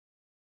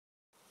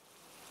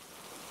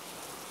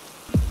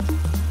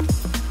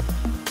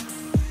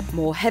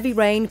More heavy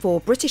rain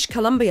for British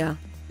Columbia.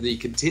 The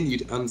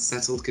continued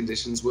unsettled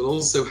conditions will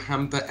also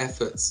hamper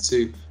efforts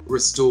to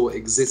restore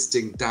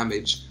existing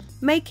damage.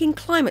 Making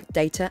climate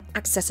data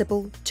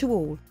accessible to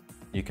all.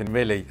 You can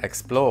really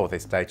explore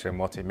this data and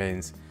what it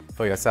means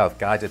for yourself,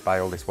 guided by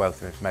all this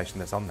wealth of information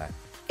that's on there.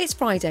 It's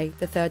Friday,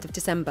 the 3rd of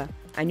December,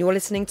 and you're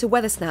listening to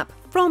Weathersnap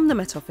from the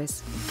Met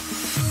Office.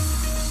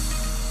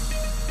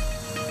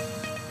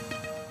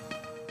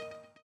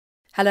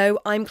 Hello,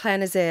 I'm Clare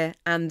Nasir,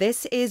 and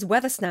this is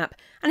Weathersnap,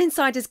 an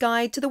insider's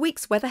guide to the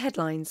week's weather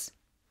headlines.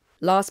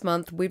 Last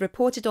month, we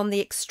reported on the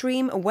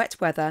extreme wet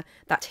weather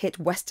that hit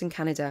Western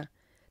Canada.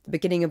 The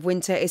beginning of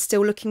winter is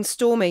still looking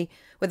stormy.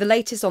 With the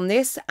latest on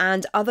this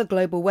and other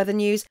global weather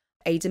news,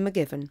 Aidan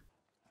McGivern.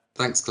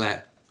 Thanks,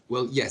 Claire.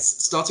 Well, yes,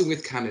 starting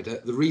with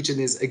Canada, the region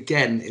is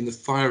again in the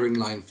firing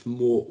line for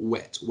more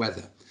wet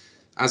weather.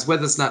 As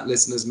Weathersnap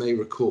listeners may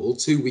recall,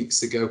 2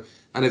 weeks ago,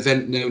 an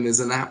event known as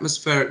an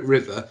atmospheric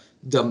river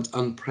dumped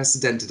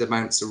unprecedented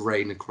amounts of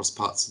rain across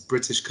parts of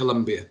British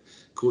Columbia,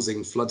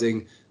 causing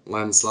flooding,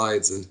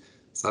 landslides and,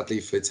 sadly,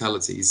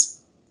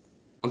 fatalities.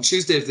 On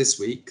Tuesday of this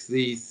week,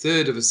 the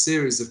third of a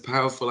series of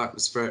powerful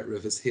atmospheric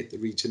rivers hit the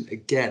region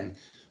again,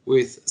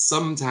 with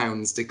some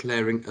towns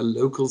declaring a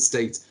local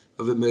state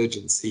of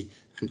emergency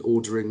and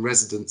ordering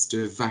residents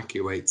to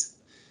evacuate.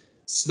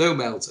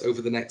 Snowmelt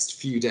over the next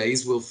few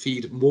days will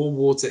feed more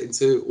water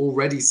into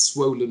already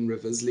swollen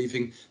rivers,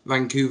 leaving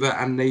Vancouver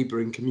and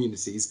neighbouring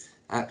communities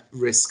at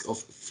risk of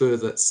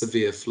further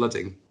severe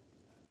flooding.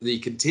 The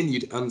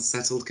continued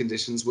unsettled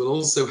conditions will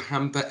also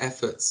hamper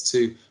efforts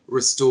to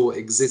restore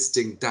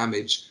existing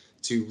damage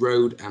to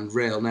road and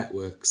rail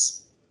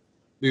networks.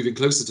 Moving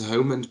closer to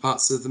home, and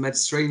parts of the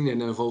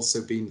Mediterranean have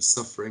also been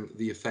suffering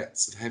the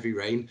effects of heavy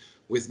rain,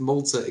 with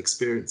Malta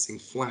experiencing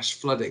flash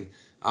flooding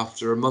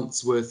after a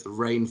month's worth of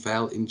rain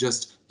fell in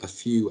just a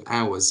few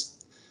hours.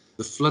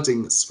 The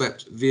flooding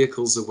swept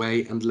vehicles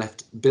away and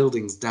left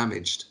buildings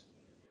damaged.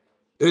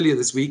 Earlier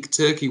this week,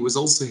 Turkey was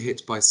also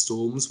hit by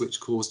storms which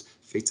caused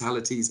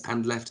fatalities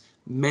and left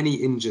many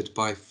injured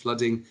by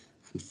flooding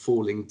and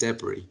falling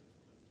debris.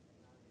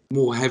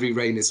 More heavy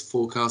rain is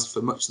forecast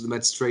for much of the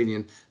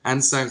Mediterranean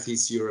and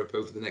southeast Europe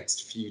over the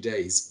next few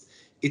days.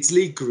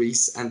 Italy,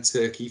 Greece and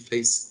Turkey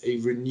face a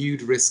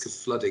renewed risk of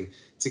flooding,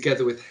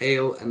 together with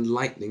hail and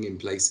lightning in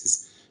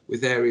places,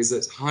 with areas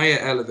at higher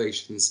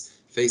elevations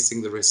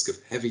facing the risk of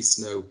heavy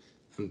snow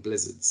and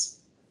blizzards.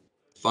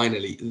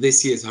 Finally,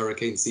 this year's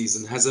hurricane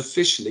season has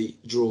officially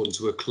drawn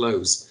to a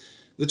close.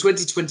 The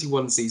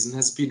 2021 season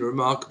has been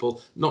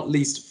remarkable, not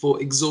least for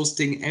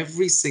exhausting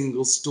every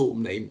single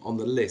storm name on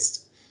the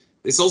list.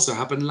 This also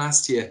happened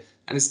last year,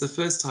 and it's the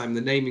first time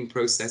the naming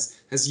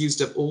process has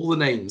used up all the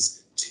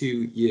names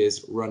 2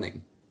 years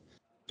running.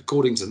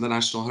 According to the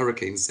National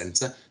Hurricane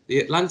Centre, the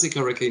Atlantic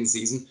hurricane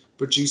season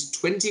produced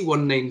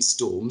 21 named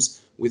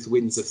storms with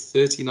winds of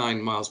 39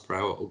 miles per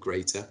hour or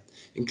greater,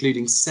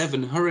 including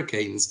 7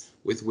 hurricanes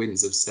with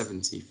winds of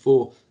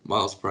 74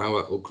 miles per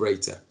hour or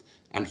greater,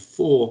 and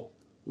 4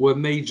 were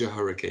major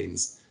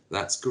hurricanes.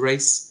 That's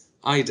Grace,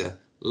 Ida,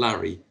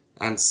 Larry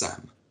and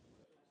Sam.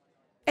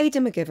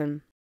 Aidan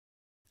McGivern.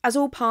 As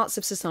all parts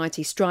of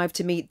society strive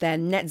to meet their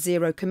net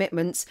zero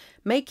commitments,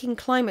 making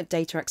climate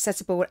data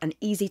accessible and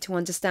easy to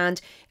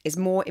understand is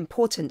more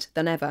important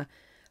than ever.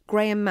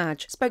 Graham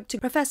Madge spoke to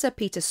Professor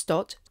Peter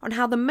Stott on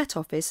how the Met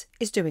Office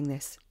is doing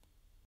this.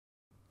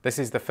 This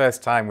is the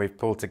first time we've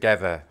pulled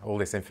together all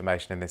this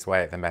information in this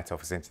way at the Met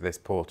Office into this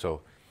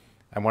portal.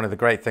 And one of the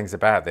great things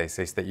about this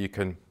is that you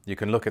can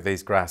look at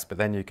these graphs, but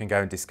then you can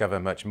go and discover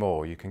much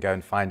more. You can go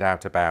and find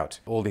out about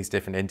all these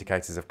different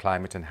indicators of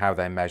climate and how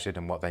they're measured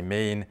and what they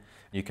mean.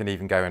 You can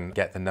even go and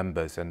get the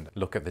numbers and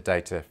look at the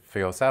data for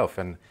yourself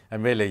and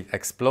really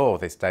explore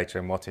this data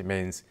and what it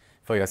means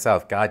for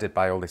yourself, guided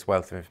by all this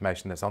wealth of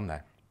information that's on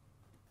there.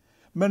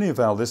 Many of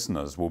our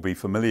listeners will be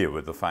familiar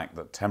with the fact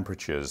that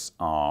temperatures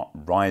are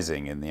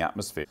rising in the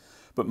atmosphere,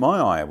 but my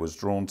eye was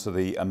drawn to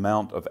the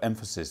amount of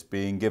emphasis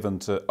being given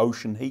to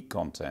ocean heat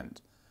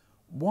content.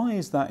 Why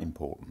is that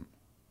important?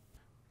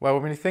 Well,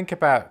 when you think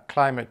about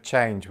climate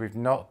change, we've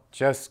not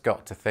just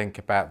got to think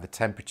about the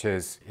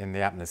temperatures in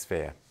the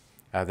atmosphere,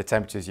 the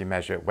temperatures you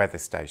measure at weather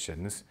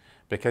stations,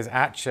 because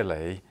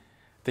actually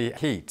the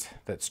heat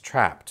that's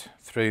trapped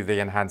through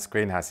the enhanced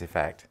greenhouse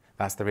effect,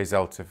 that's the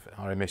result of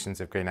our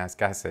emissions of greenhouse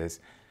gases,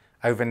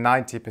 over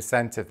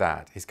 90% of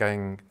that is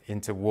going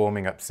into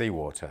warming up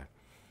seawater.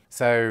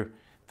 So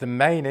the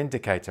main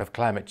indicator of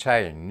climate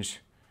change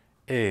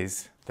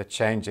is the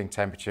changing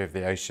temperature of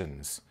the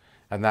oceans.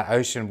 And that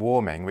ocean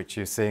warming, which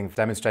you're seeing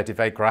demonstrated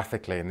very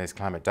graphically in this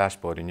climate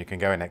dashboard, and you can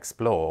go and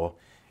explore,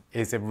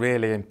 is a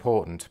really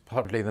important,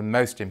 probably the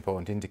most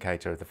important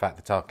indicator of the fact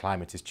that our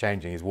climate is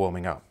changing, is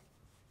warming up.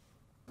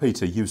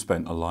 Peter, you've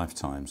spent a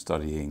lifetime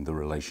studying the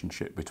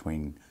relationship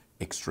between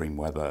extreme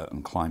weather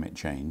and climate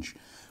change.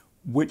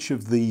 Which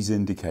of these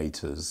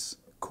indicators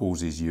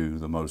causes you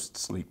the most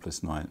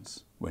sleepless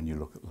nights when you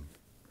look at them?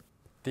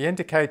 The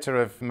indicator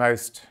of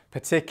most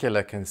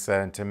particular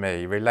concern to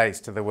me relates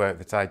to the work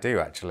that I do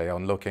actually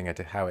on looking at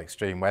how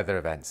extreme weather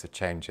events are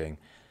changing.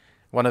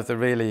 One of the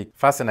really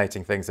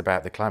fascinating things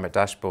about the climate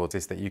dashboards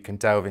is that you can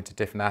delve into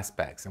different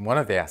aspects, and one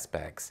of the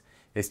aspects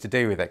is to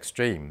do with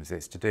extremes.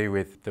 It's to do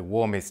with the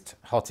warmest,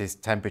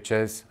 hottest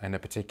temperatures in a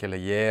particular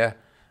year,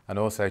 and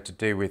also to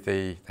do with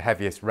the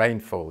heaviest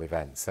rainfall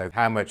events. So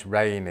how much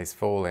rain is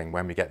falling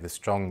when we get the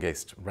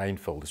strongest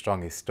rainfall, the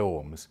strongest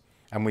storms.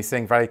 And we're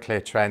seeing very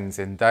clear trends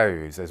in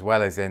those as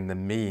well as in the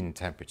mean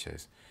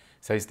temperatures.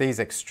 So it's these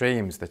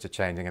extremes that are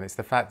changing, and it's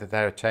the fact that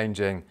they're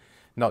changing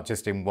not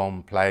just in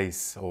one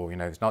place, or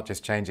it's not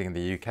just changing in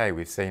the UK.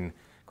 We've seen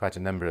quite a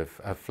number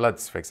of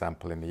floods, for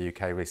example, in the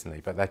UK recently,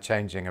 but they're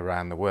changing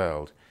around the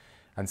world.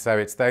 And so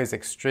it's those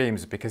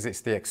extremes, because it's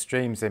the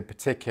extremes in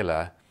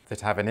particular that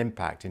have an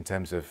impact in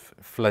terms of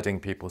flooding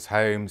people's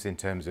homes, in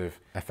terms of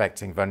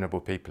affecting vulnerable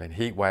people in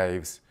heat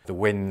waves, the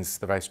winds,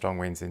 the very strong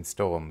winds in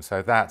storms.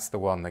 So that's the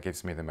one that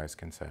gives me the most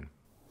concern.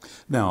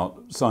 Now,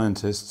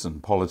 scientists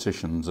and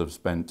politicians have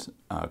spent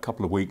a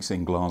couple of weeks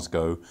in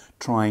Glasgow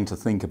trying to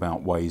think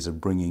about ways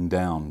of bringing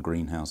down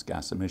greenhouse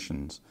gas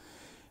emissions.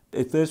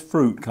 If there's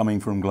fruit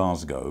coming from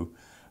Glasgow,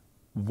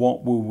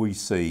 what will we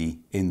see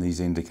in these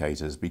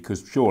indicators?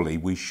 Because surely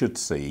we should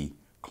see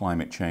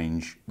climate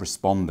change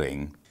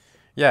responding.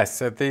 Yes,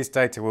 so these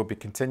data will be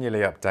continually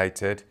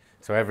updated.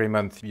 So every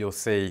month you'll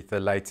see the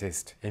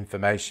latest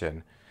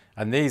information.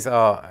 And these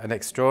are an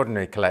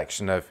extraordinary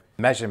collection of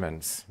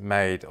measurements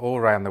made all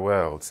around the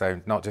world.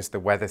 So not just the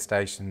weather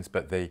stations,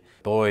 but the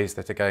buoys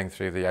that are going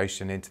through the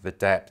ocean into the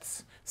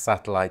depths,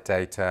 satellite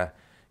data,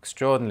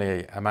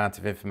 extraordinary amount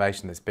of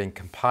information that's been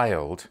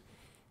compiled.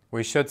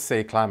 We should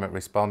see climate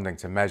responding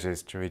to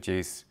measures to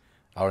reduce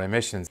our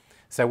emissions.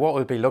 So what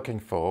we'll be looking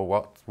for,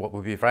 what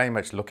we'll be very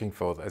much looking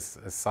for as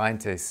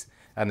scientists,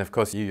 and of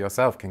course you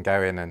yourself can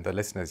go in, and the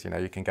listeners,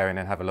 you can go in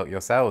and have a look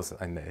yourselves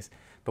in this,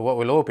 but what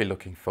we'll all be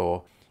looking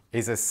for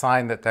is a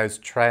sign that those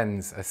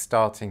trends are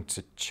starting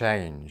to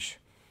change.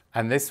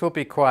 And this will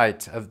be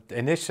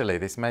initially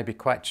this may be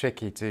quite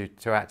tricky to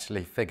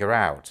actually figure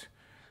out,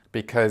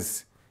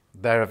 because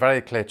there are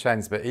very clear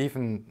trends, but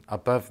even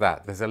above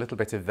that, there's a little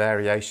bit of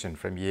variation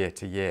from year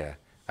to year,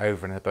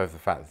 over and above the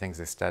fact that things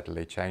are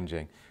steadily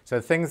changing. So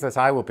the things that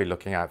I will be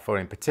looking out for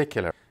in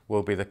particular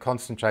will be the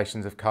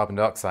concentrations of carbon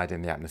dioxide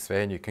in the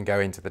atmosphere, and you can go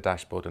into the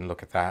dashboard and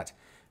look at that,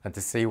 and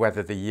to see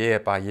whether the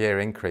year-by-year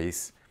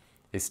increase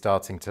is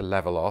starting to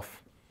level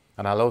off.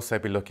 And I'll also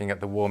be looking at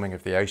the warming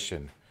of the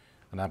ocean,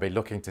 and I'll be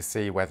looking to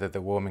see whether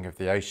the warming of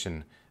the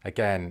ocean,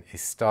 again,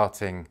 is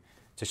starting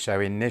to show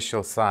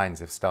initial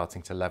signs of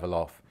starting to level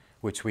off,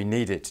 which we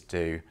need it to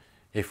do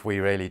if we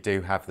really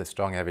do have the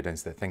strong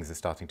evidence that things are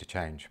starting to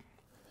change.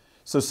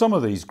 So some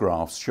of these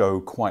graphs show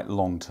quite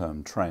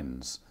long-term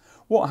trends.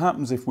 What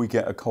happens if we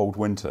get a cold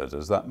winter?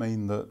 Does that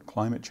mean that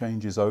climate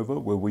change is over?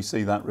 Will we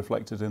see that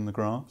reflected in the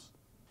graphs?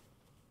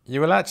 You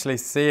will actually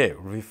see it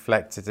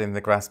reflected in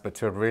the graphs, but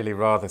to a really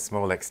rather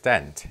small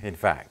extent, in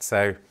fact.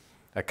 So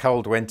a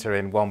cold winter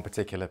in one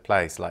particular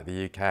place, like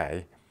the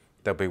UK,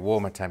 there'll be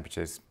warmer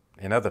temperatures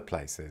in other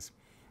places.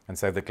 And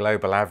so the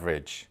global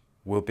average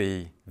will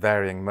be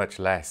varying much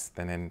less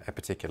than in a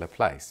particular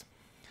place.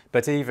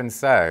 But even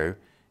so,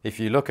 if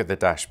you look at the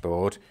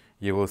dashboard,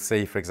 you will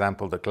see, for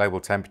example, that global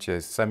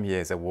temperatures some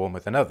years are warmer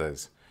than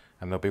others,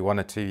 and there'll be 1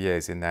 or 2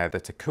 years in there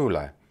that are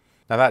cooler.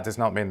 Now that does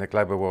not mean that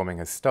global warming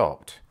has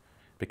stopped,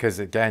 because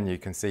again, you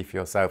can see for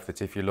yourself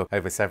that if you look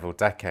over several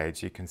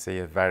decades, you can see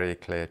a very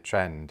clear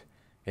trend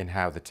in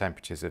how the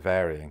temperatures are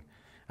varying.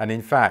 And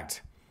in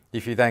fact,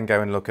 if you then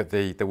go and look at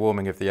the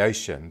warming of the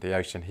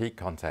ocean heat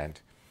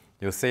content,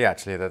 you'll see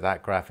actually that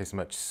that graph is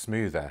much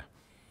smoother.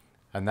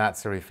 And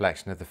that's a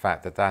reflection of the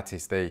fact that that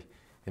is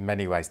in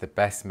many ways, the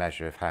best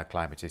measure of how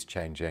climate is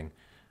changing,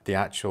 the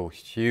actual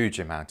huge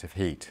amount of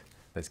heat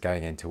that's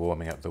going into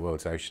warming up the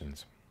world's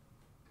oceans.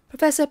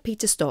 Professor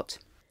Peter Stott.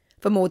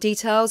 For more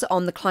details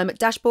on the climate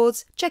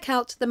dashboards, check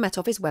out the Met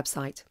Office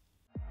website.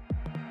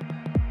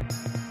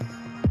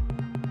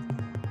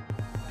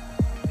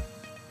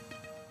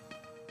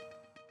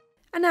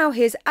 And now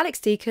here's Alex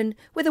Deacon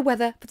with the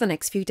weather for the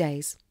next few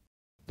days.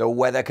 The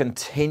weather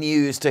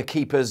continues to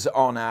keep us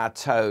on our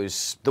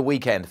toes. The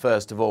weekend,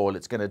 first of all,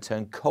 it's going to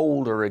turn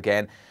colder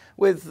again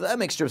with a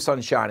mixture of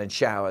sunshine and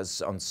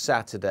showers on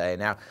Saturday.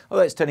 Now,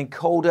 although it's turning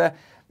colder,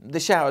 the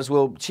showers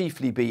will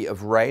chiefly be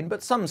of rain,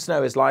 but some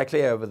snow is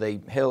likely over the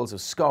hills of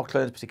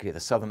Scotland, particularly the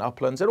southern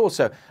uplands, and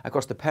also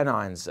across the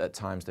Pennines at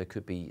times there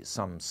could be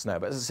some snow.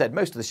 But as I said,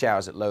 most of the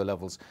showers at low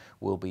levels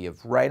will be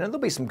of rain, and there'll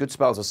be some good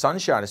spells of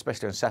sunshine,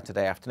 especially on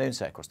Saturday afternoon,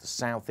 say across the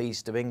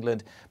southeast of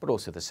England, but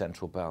also the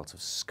central belt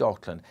of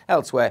Scotland.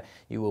 Elsewhere,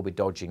 you will be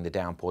dodging the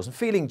downpours and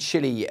feeling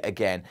chilly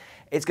again.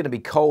 It's going to be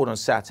cold on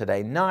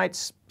Saturday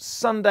nights.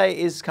 Sunday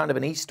is kind of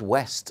an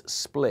east-west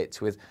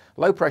split, with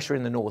low pressure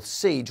in the North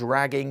Sea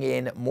dragging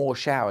in more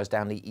showers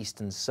down the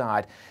eastern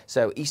side.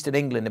 So eastern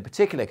England in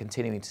particular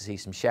continuing to see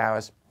some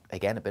showers.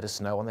 Again, a bit of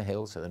snow on the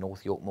hills, so the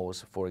North York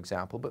Moors, for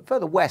example. But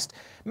further west,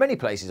 many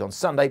places on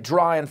Sunday,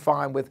 dry and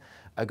fine with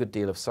a good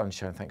deal of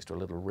sunshine thanks to a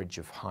little ridge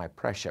of high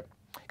pressure.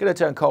 Going to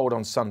turn cold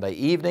on Sunday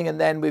evening, and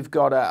then we've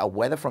got a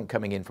weather front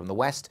coming in from the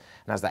west,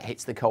 and as that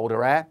hits the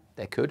colder air,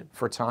 there could,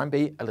 for a time,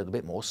 be a little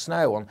bit more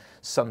snow on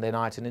Sunday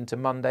night and into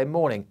Monday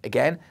morning.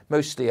 Again,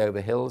 mostly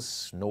over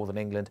hills, northern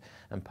England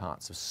and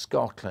parts of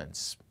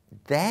Scotland.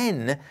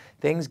 Then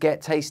things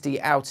get tasty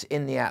out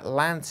in the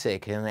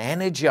Atlantic. An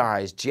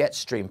energised jet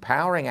stream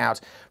powering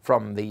out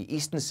from the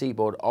eastern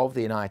seaboard of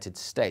the United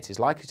States is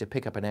likely to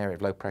pick up an area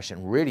of low pressure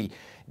and really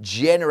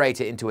generate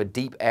it into a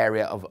deep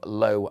area of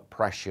low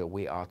pressure.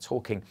 We are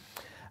talking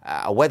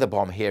a weather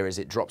bomb here as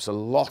it drops a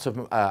lot of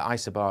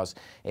isobars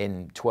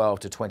in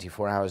 12 to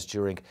 24 hours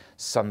during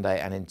Sunday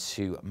and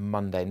into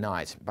Monday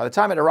night. By the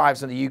time it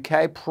arrives in the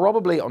UK,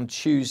 probably on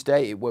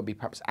Tuesday, it won't be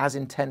perhaps as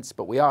intense,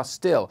 but we are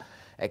still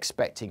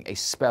expecting a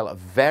spell of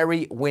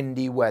very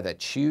windy weather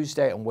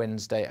Tuesday and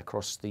Wednesday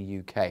across the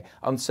UK.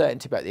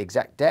 Uncertainty about the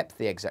exact depth,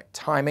 the exact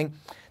timing.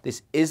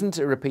 This isn't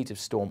a repeat of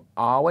Storm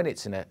Arwen.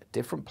 It's in a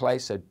different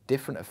place, so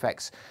different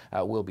effects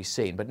will be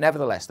seen. But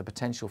nevertheless, the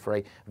potential for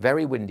a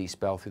very windy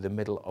spell through the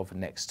middle of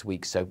next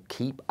week. So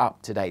keep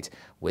up to date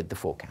with the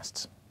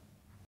forecasts.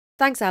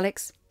 Thanks,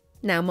 Alex.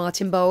 Now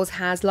Martin Bowles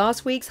has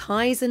last week's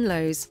highs and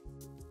lows.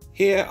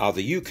 Here are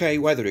the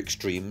UK weather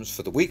extremes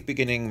for the week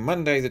beginning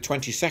Monday the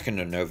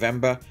 22nd of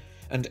November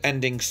and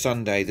ending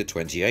Sunday the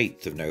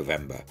 28th of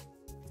November.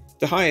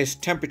 The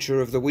highest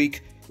temperature of the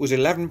week was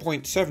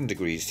 11.7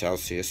 degrees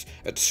Celsius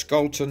at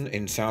Scolton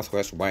in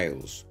southwest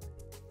Wales.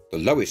 The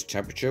lowest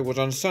temperature was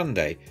on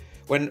Sunday,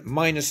 when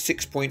minus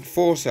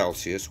 6.4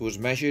 Celsius was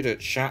measured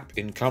at Shap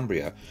in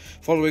Cumbria,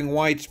 following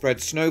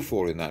widespread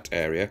snowfall in that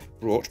area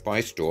brought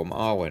by Storm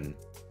Arwen.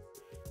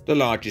 The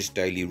largest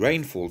daily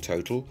rainfall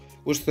total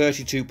was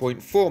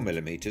 32.4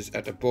 millimetres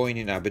at Aboyne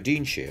in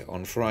Aberdeenshire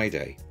on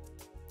Friday.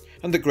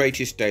 And the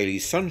greatest daily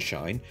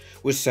sunshine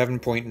was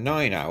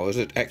 7.9 hours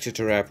at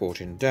Exeter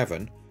Airport in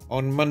Devon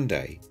on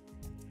Monday.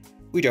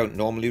 We don't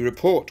normally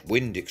report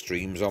wind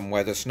extremes on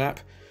Weathersnap,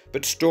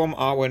 but Storm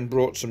Arwen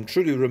brought some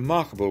truly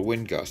remarkable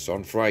wind gusts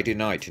on Friday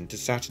night into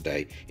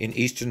Saturday in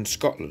eastern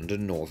Scotland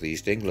and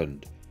northeast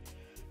England.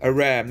 A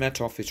rare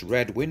Met Office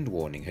red wind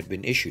warning had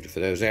been issued for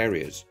those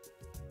areas.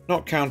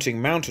 Not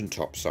counting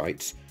mountaintop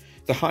sites,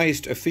 the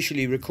highest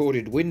officially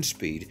recorded wind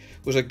speed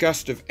was a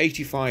gust of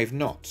 85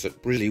 knots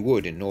at Brisley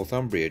Wood in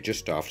Northumbria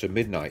just after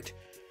midnight.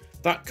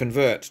 That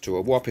converts to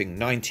a whopping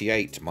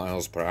 98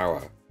 miles per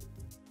hour.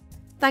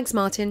 Thanks,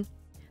 Martin.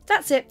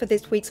 That's it for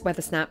this week's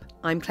Weather Snap.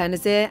 I'm Clare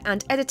Nasir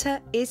and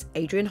editor is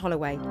Adrian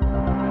Holloway.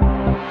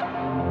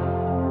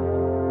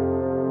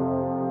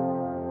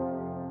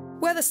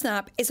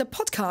 Weathersnap is a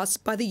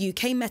podcast by the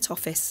UK Met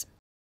Office.